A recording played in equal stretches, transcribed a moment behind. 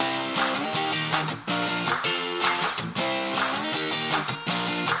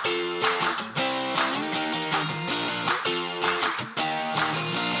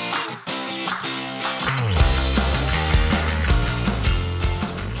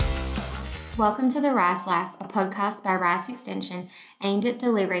Welcome to The Rice Life, a podcast by Rice Extension aimed at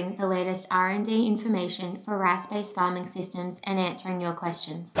delivering the latest R&D information for rice-based farming systems and answering your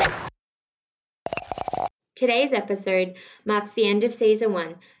questions. Today's episode marks the end of Season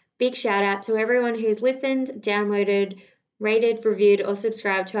 1. Big shout out to everyone who's listened, downloaded, rated, reviewed, or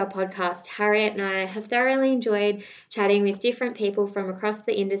subscribed to our podcast. Harriet and I have thoroughly enjoyed chatting with different people from across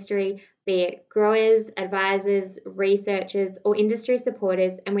the industry, be it growers, advisors, researchers, or industry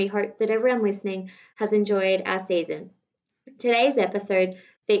supporters, and we hope that everyone listening has enjoyed our season. Today's episode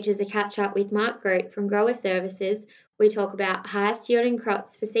features a catch-up with Mark Grote from Grower Services. We talk about highest yielding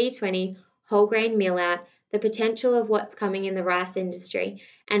crops for C20, whole grain meal-out, the potential of what's coming in the rice industry,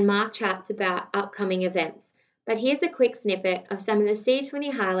 and Mark chats about upcoming events. But here's a quick snippet of some of the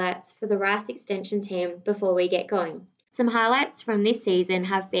C20 highlights for the Rice Extension team before we get going. Some highlights from this season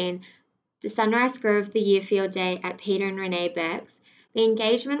have been the Sunrise Grow of the Year Field Day at Peter and Renee Burke's, the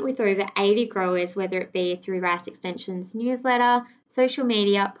engagement with over 80 growers, whether it be through Rice Extension's newsletter, social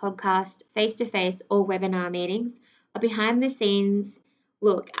media, podcast, face-to-face or webinar meetings, a behind-the-scenes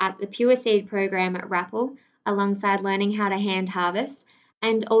look at the Pure Seed program at Rappel, alongside learning how to hand harvest,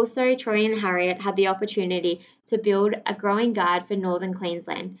 and also Troy and Harriet had the opportunity to build a growing guide for Northern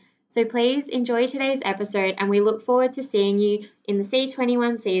Queensland. So please enjoy today's episode, and we look forward to seeing you in the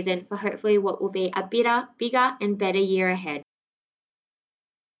C21 season for hopefully what will be a bigger and better year ahead.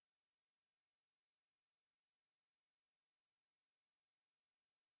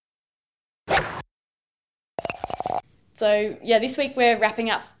 So this week we're wrapping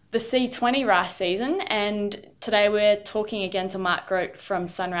up the C20 rice season, and today we're talking again to Mark Grote from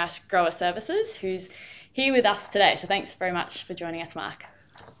Sunrise Grower Services, who's here with us today. So thanks very much for joining us, Mark.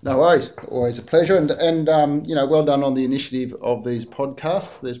 No worries, always a pleasure, and well done on the initiative of these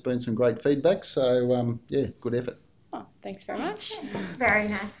podcasts. There's been some great feedback, so good effort. Oh, thanks very much. That's very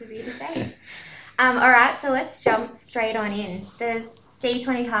nice of you to say. All right, so let's jump straight on in. The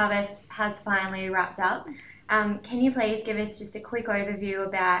C20 harvest has finally wrapped up. Can you please give us just a quick overview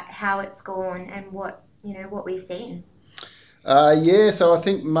about how it's gone and what we've seen? So I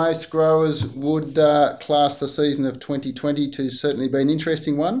think most growers would class the season of 2020 to certainly be an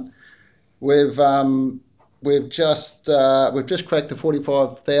interesting one. We've just cracked the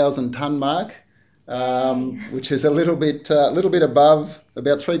 45,000 tonne mark, which is a little bit above,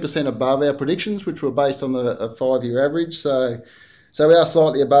 about 3% above our predictions, which were based on a 5-year average. So we are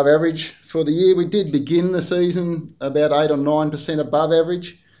slightly above average for the year. We did begin the season about 8 or 9% above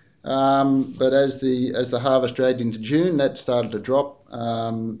average, but as the harvest dragged into June, that started to drop,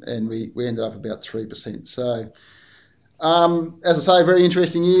 and we ended up about 3%. So, as I say, a very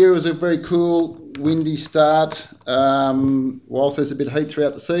interesting year. It was a very cool, windy start. Whilst there's a bit of heat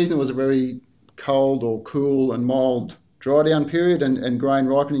throughout the season, it was a very cold or cool and mild dry down period and grain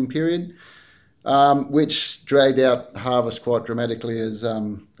ripening period. Which dragged out harvest quite dramatically, as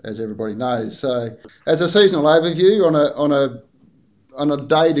everybody knows. So, as a seasonal overview, on a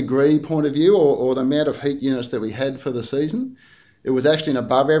day degree point of view, or the amount of heat units that we had for the season, it was actually an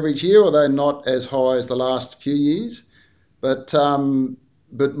above average year, although not as high as the last few years. But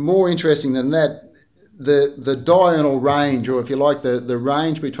more interesting than that, the diurnal range, or if you like, the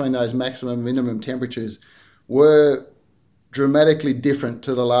range between those maximum and minimum temperatures, were dramatically different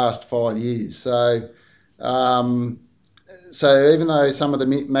to the last 5 years. So even though some of the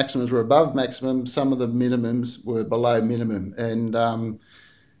maximums were above maximum, some of the minimums were below minimum, and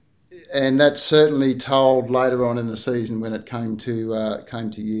that certainly told later on in the season when it came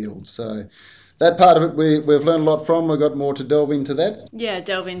to yield. So that part of it we've learned a lot from. We've got more to delve into that. Yeah,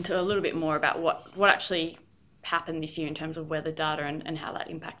 delve into a little bit more about what actually happened this year in terms of weather data and how that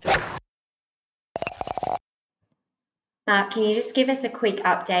impacted. Mark, can you just give us a quick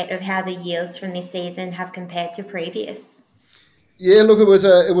update of how the yields from this season have compared to previous? Yeah, look, it was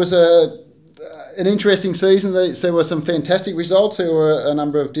an interesting season. There were some fantastic results. There were a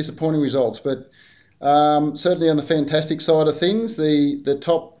number of disappointing results, but certainly on the fantastic side of things, the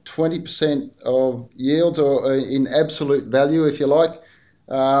top 20% of yields, or in absolute value, if you like,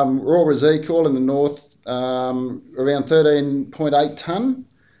 raw Ezekiel in the north, around 13.8 tonne.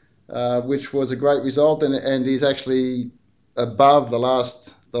 Which was a great result, and is actually above the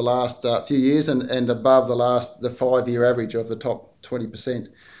last few years and above the 5-year average of the top 20%.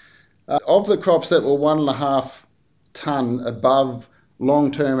 Of the crops that were 1.5 tonne above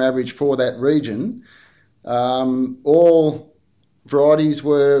long-term average for that region, all varieties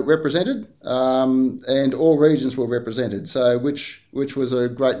were represented, and all regions were represented. So which was a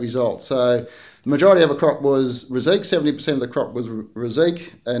great result. So the majority of a crop was Rosique, 70% of the crop was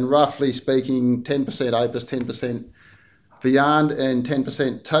Rosique, and roughly speaking 10% Apis, 10% Viand and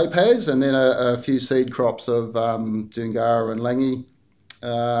 10% Topaz, and then a few seed crops of Dungara and Langi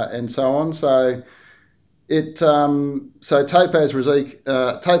and so on. So Topaz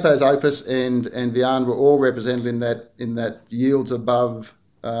Topaz Opus and Viand were all represented in that yields above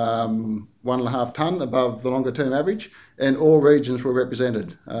 1.5 tonne above the longer term average, and all regions were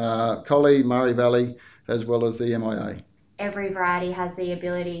represented, Collie, Murray Valley, as well as the MIA. Every variety has the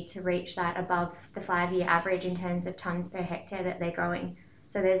ability to reach that above the 5-year average in terms of tonnes per hectare that they're growing.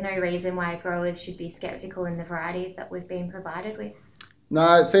 So there's no reason why growers should be sceptical in the varieties that we've been provided with.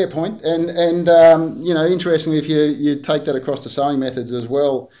 No, fair point. And interestingly, if you take that across the sowing methods as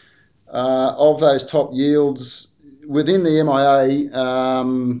well, of those top yields within the MIA,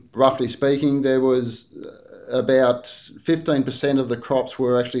 roughly speaking, there was about 15% of the crops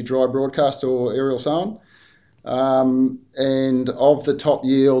were actually dry broadcast or aerial sown. And of the top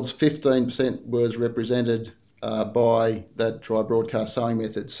yields, 15% was represented by that dry broadcast sowing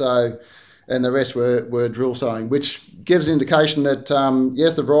method. So, and the rest were drill sowing, which gives an indication that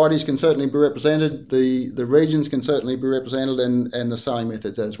yes, the varieties can certainly be represented, the regions can certainly be represented, and the sowing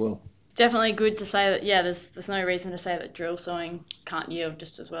methods as well. Definitely good to say that, there's no reason to say that drill sowing can't yield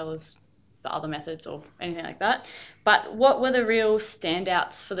just as well as the other methods or anything like that. But what were the real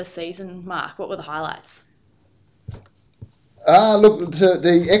standouts for the season, Mark? What were the highlights? Look,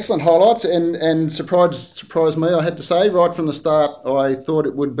 the excellent highlights and surprised me, I had to say, right from the start. I thought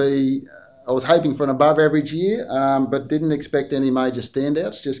it would be, I was hoping for an above average year, but didn't expect any major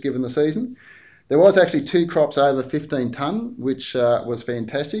standouts just given the season. There was actually 2 crops over 15 tonne, which was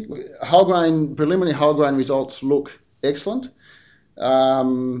fantastic. Preliminary whole grain results look excellent. I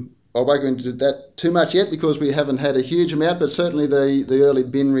won't go into that too much yet because we haven't had a huge amount, but certainly the early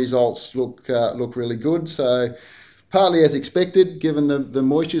bin results look really good. So partly as expected, given the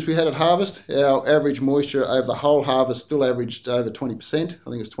moistures we had at harvest, our average moisture over the whole harvest still averaged over 20%. I think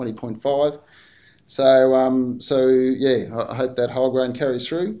it was 20.5. So yeah, I hope that whole grain carries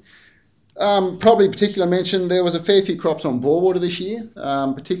through. Probably particular mention, there was a fair few crops on bore water this year,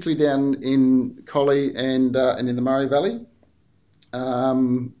 particularly down in Collie and in the Murray Valley.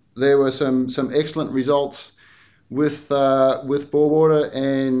 There were some excellent results with bore water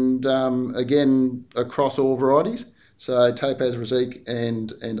and again across all varieties. So Topaz, Razique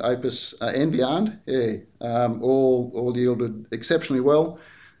and Opus and Viand, all yielded exceptionally well.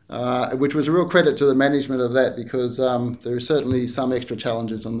 Which was a real credit to the management of that because there are certainly some extra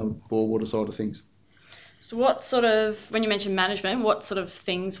challenges on the bore water side of things. So when you mentioned management, what sort of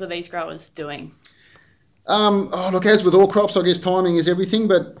things were these growers doing? Look, as with all crops, I guess timing is everything,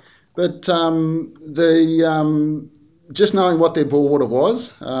 but just knowing what their bore water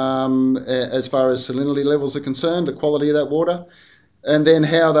was, as far as salinity levels are concerned, the quality of that water, and then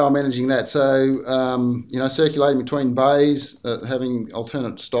how they were managing that. So, circulating between bays, having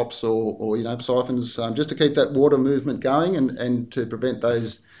alternate stops or siphons, just to keep that water movement going and to prevent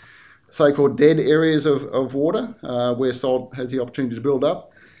those so-called dead areas of water where salt has the opportunity to build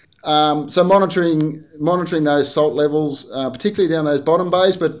up. So monitoring those salt levels, particularly down those bottom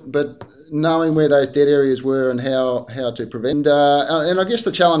bays, but knowing where those dead areas were and how to prevent. And I guess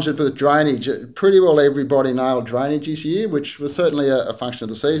the challenge with drainage, pretty well everybody nailed drainage this year, which was certainly a function of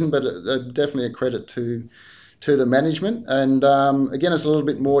the season, but definitely a credit to the management. And again, it's a little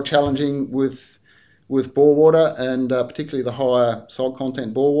bit more challenging with bore water and particularly the higher salt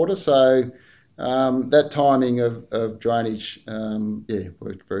content bore water. So that timing of drainage,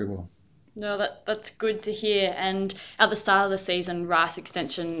 worked very well. No, that's good to hear. And at the start of the season, Rice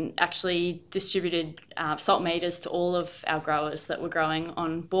Extension actually distributed salt meters to all of our growers that were growing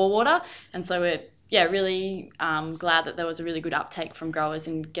on bore water. And so we're really glad that there was a really good uptake from growers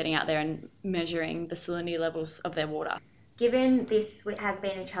in getting out there and measuring the salinity levels of their water. Given this has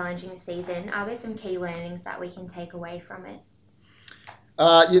been a challenging season, are there some key learnings that we can take away from it?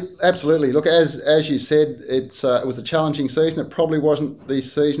 Absolutely. Look, as you said, it was a challenging season. It probably wasn't the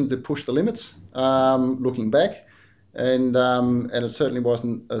season to push the limits, looking back, and it certainly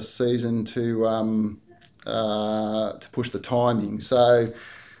wasn't a season to push the timing. So,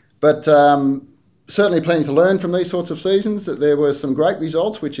 but certainly plenty to learn from these sorts of seasons. That there were some great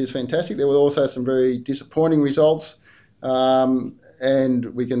results, which is fantastic. There were also some very disappointing results, and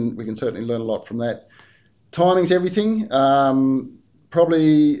we can certainly learn a lot from that. Timing's everything.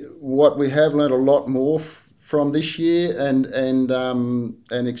 Probably what we have learned a lot more from this year and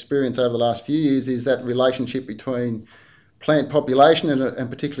experience over the last few years is that relationship between plant population and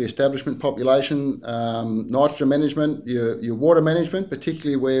particularly establishment population, nitrogen management, your water management,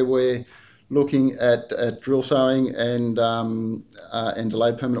 particularly where we're looking at drill sowing and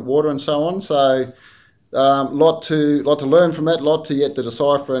delayed permanent water and so on. So lot to learn from that, lot to yet to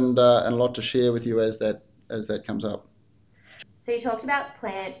decipher, and a lot to share with you as that comes up. So you talked about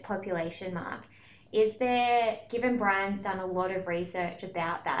plant population, Mark. Is there, given Brian's done a lot of research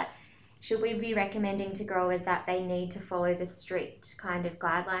about that, should we be recommending to growers that they need to follow the strict kind of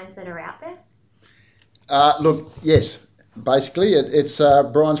guidelines that are out there? Look, yes. Basically, it's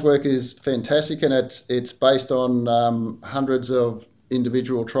Brian's work is fantastic, and it's based on hundreds of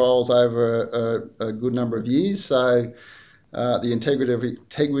individual trials over a good number of years. So the integrity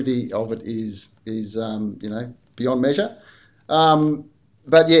of it is beyond measure.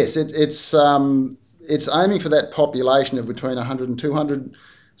 But yes, it's aiming for that population of between 100 and 200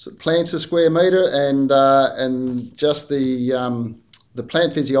 plants a square metre, and just the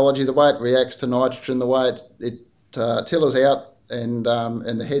plant physiology, the way it reacts to nitrogen, the way it tillers out, and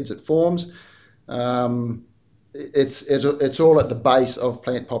the heads it forms. It's all at the base of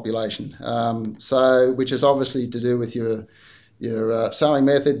plant population. So which is obviously to do with your sowing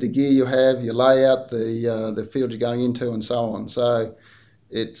method, the gear you have, your layout, the field you're going into, and so on. So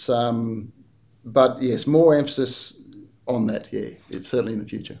it's but yes, more emphasis on that. Yeah, it's certainly in the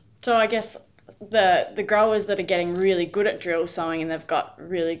future. So I guess the growers that are getting really good at drill sowing and they've got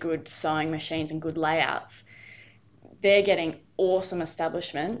really good sowing machines and good layouts, they're getting awesome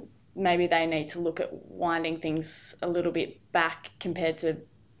establishment. Maybe they need to look at winding things a little bit back compared to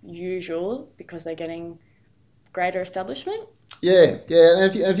usual because they're getting greater establishment. Yeah,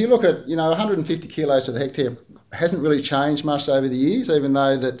 and if you look at 150 kilos to the hectare hasn't really changed much over the years, even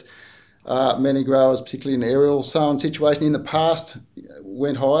though that many growers, particularly in the aerial sowing situation, in the past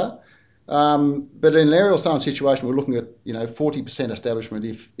went higher. But in an aerial sowing situation, we're looking at 40% establishment,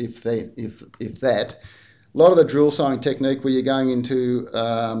 if that. A lot of the drill sowing technique where you're going into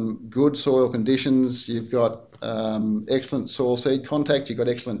good soil conditions, you've got excellent soil seed contact, you've got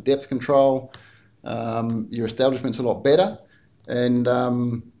excellent depth control, your establishment's a lot better, and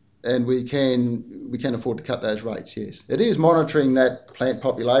we can afford to cut those rates. Yes, it is monitoring that plant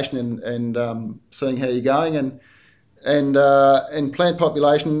population and seeing how you're going, and plant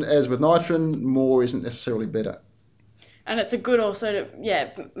population, as with nitrogen, more isn't necessarily better. And it's a good also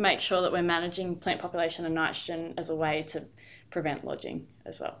to make sure that we're managing plant population and nitrogen as a way to prevent lodging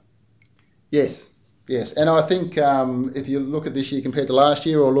as well. Yes, and I think if you look at this year compared to last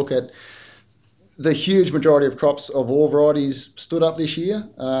year, or look at the huge majority of crops of all varieties stood up this year,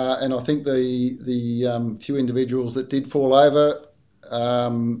 and I think the few individuals that did fall over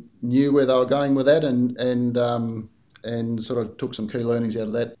knew where they were going with that, and sort of took some key learnings out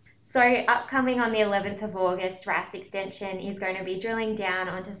of that. So upcoming on the 11th of August, RAS Extension is going to be drilling down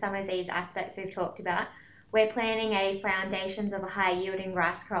onto some of these aspects we've talked about. We're planning a Foundations of a High Yielding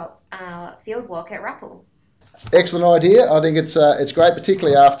Rice Crop field walk at Rappel. Excellent idea. I think it's great,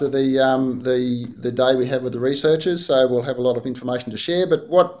 particularly after the day we have with the researchers. So we'll have a lot of information to share. But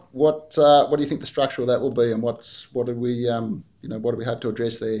what do you think the structure of that will be, and what do we hope to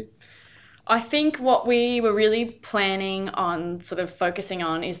address there? I think what we were really planning on sort of focusing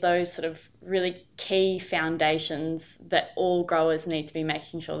on is those sort of really key foundations that all growers need to be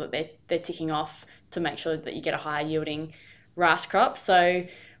making sure that they're ticking off to make sure that you get a higher yielding rice crop. So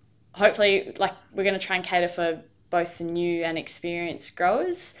hopefully, we're going to try and cater for both the new and experienced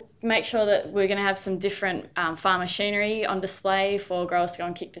growers. Make sure that we're going to have some different farm machinery on display for growers to go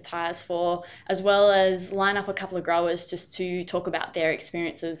and kick the tyres for, as well as line up a couple of growers just to talk about their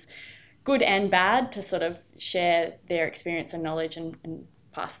experiences, good and bad, to sort of share their experience and knowledge and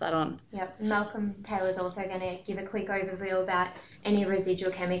pass that on. Yep. Malcolm Taylor's also going to give a quick overview about any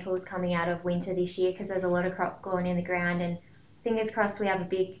residual chemicals coming out of winter this year, because there's a lot of crop going in the ground, and fingers crossed we have a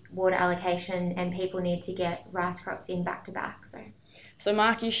big water allocation and people need to get rice crops in back to back. So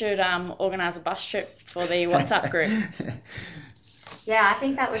Mark, you should organise a bus trip for the WhatsApp group. Yeah, I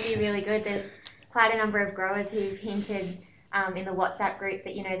think that would be really good. There's quite a number of growers who've hinted in the WhatsApp group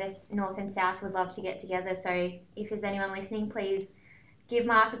that this North and South would love to get together. So if there's anyone listening, please give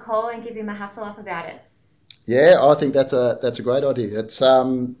Mark a call and give him a hustle up about it. Yeah, I think that's a great idea. It's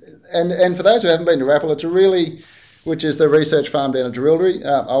and for those who haven't been to Rappel, it's a really, which is the research farm down at Jerilderie,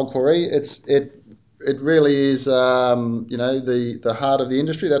 Old Quarry. It really is the heart of the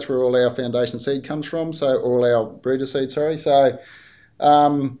industry. That's where all our foundation seed comes from. So all our breeder seed, sorry. So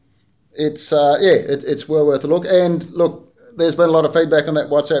it's well worth a look. And look, there's been a lot of feedback on that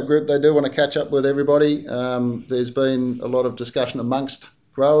WhatsApp group. They do want to catch up with everybody. There's been a lot of discussion amongst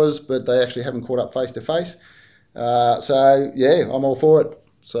growers, but they actually haven't caught up face to face. So yeah, I'm all for it.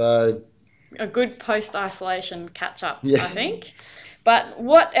 So a good post-isolation catch-up, yeah. I think. But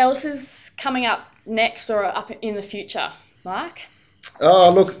what else is coming up next or up in the future, Mark?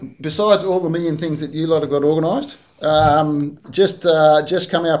 Oh, look, besides all the million things that you lot have got organised, just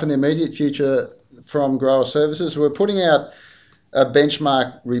coming up in the immediate future from Grower Services, we're putting out a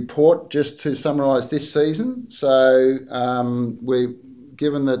benchmark report just to summarise this season. So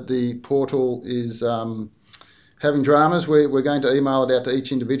given that the portal is having dramas, we're going to email it out to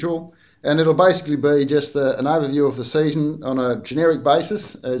each individual. And it'll basically be just an overview of the season on a generic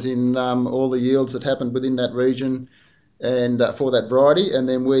basis, as in all the yields that happened within that region and for that variety, and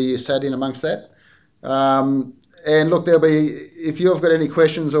then where you sat in amongst that. And look, there'll be, if you've got any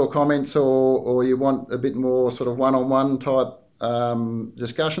questions or comments or you want a bit more sort of one-on-one type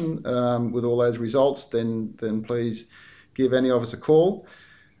discussion with all those results, then please give any of us a call.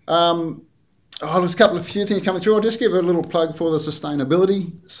 There's a few things coming through. I'll just give a little plug for the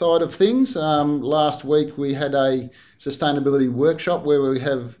sustainability side of things. Last week we had a sustainability workshop where we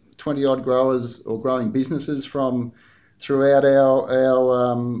have 20 odd growers or growing businesses from throughout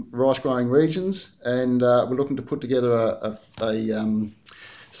our rice growing regions, and we're looking to put together a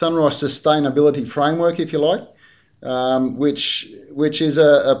Sunrise sustainability framework, if you like, which is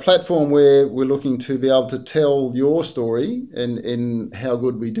a platform where we're looking to be able to tell your story and how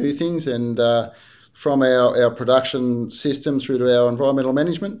good we do things, and from our production system through to our environmental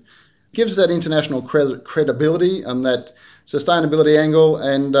management. Gives us that international credibility and that sustainability angle,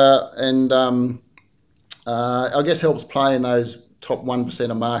 and I guess helps play in those top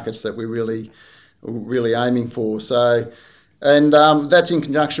 1% of markets that we're really aiming for. So, and that's in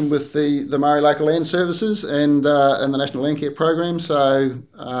conjunction with the Murray Local Land Services and the National Land Care Program. So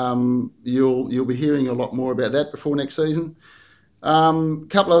you'll be hearing a lot more about that before next season.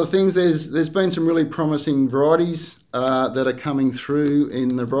 Couple other things. There's been some really promising varieties that are coming through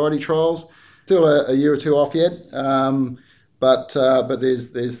in the variety trials. Still a year or two off yet. But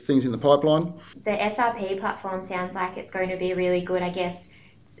there's things in the pipeline. The SRP platform sounds like it's going to be really good, I guess,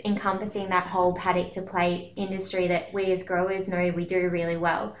 encompassing that whole paddock to plate industry that we as growers know we do really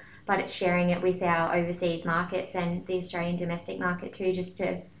well, but it's sharing it with our overseas markets and the Australian domestic market too, just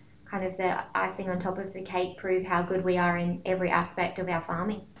to kind of the icing on top of the cake, prove how good we are in every aspect of our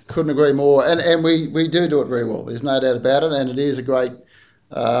farming. Couldn't agree more, and we do it very well. There's no doubt about it, and it is a great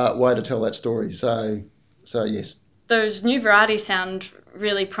way to tell that story. So yes. Those new varieties sound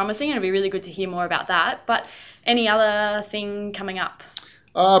really promising, and it'll be really good to hear more about that. But any other thing coming up?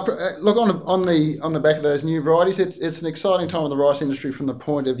 Look, on the back of those new varieties, it's an exciting time in the rice industry from the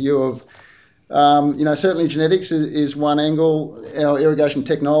point of view of, certainly genetics is one angle. Our irrigation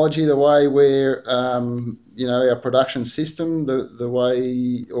technology, the way we're, our production system, the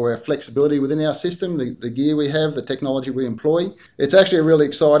way, or our flexibility within our system, the gear we have, the technology we employ. It's actually a really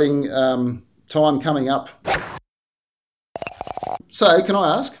exciting time coming up. So, can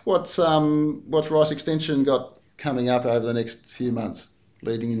I ask what's Rice Extension got coming up over the next few months,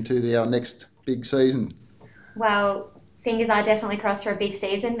 leading into our next big season? Well, fingers are definitely crossed for a big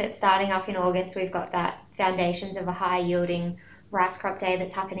season, but starting off in August, we've got that foundations of a high yielding rice crop day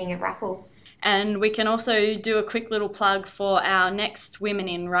that's happening at Raffle. And we can also do a quick little plug for our next Women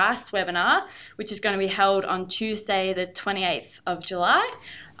in Rice webinar, which is going to be held on Tuesday, the 28th of July.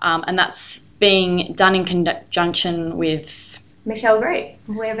 And that's being done in conjunction with Michelle Groot.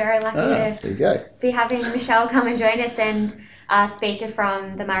 We're very lucky to be having Michelle come and join us, and a speaker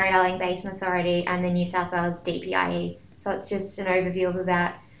from the Murray-Darling Basin Authority and the New South Wales DPIE. So it's just an overview of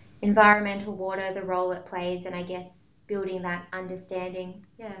about environmental water, the role it plays, and I guess building that understanding.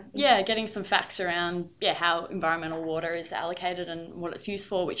 Yeah, getting some facts around how environmental water is allocated and what it's used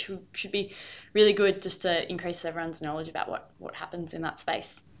for, which should be really good just to increase everyone's knowledge about what happens in that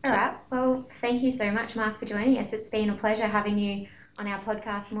space. All right. Well, thank you so much, Mark, for joining us. It's been a pleasure having you on our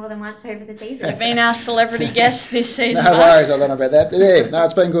podcast more than once over the season. You've been our celebrity guest this season. No worries, I don't know about that. But yeah, no,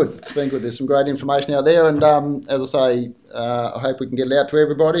 it's been good. It's been good. There's some great information out there, and as I say, I hope we can get it out to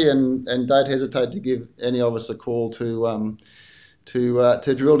everybody, and don't hesitate to give any of us a call to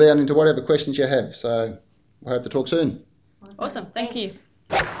drill down into whatever questions you have. So I hope to talk soon. Awesome. Thank you.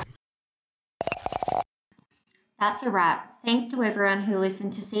 That's a wrap. Thanks to everyone who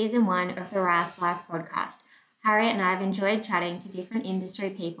listened to Season 1 of the Rice Life podcast. Harriet and I have enjoyed chatting to different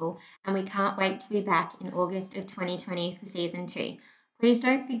industry people, and we can't wait to be back in August of 2020 for Season 2. Please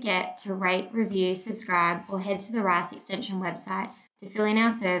don't forget to rate, review, subscribe, or head to the Rice Extension website to fill in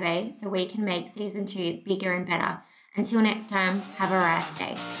our survey so we can make Season 2 bigger and better. Until next time, have a rice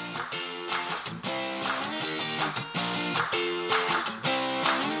day.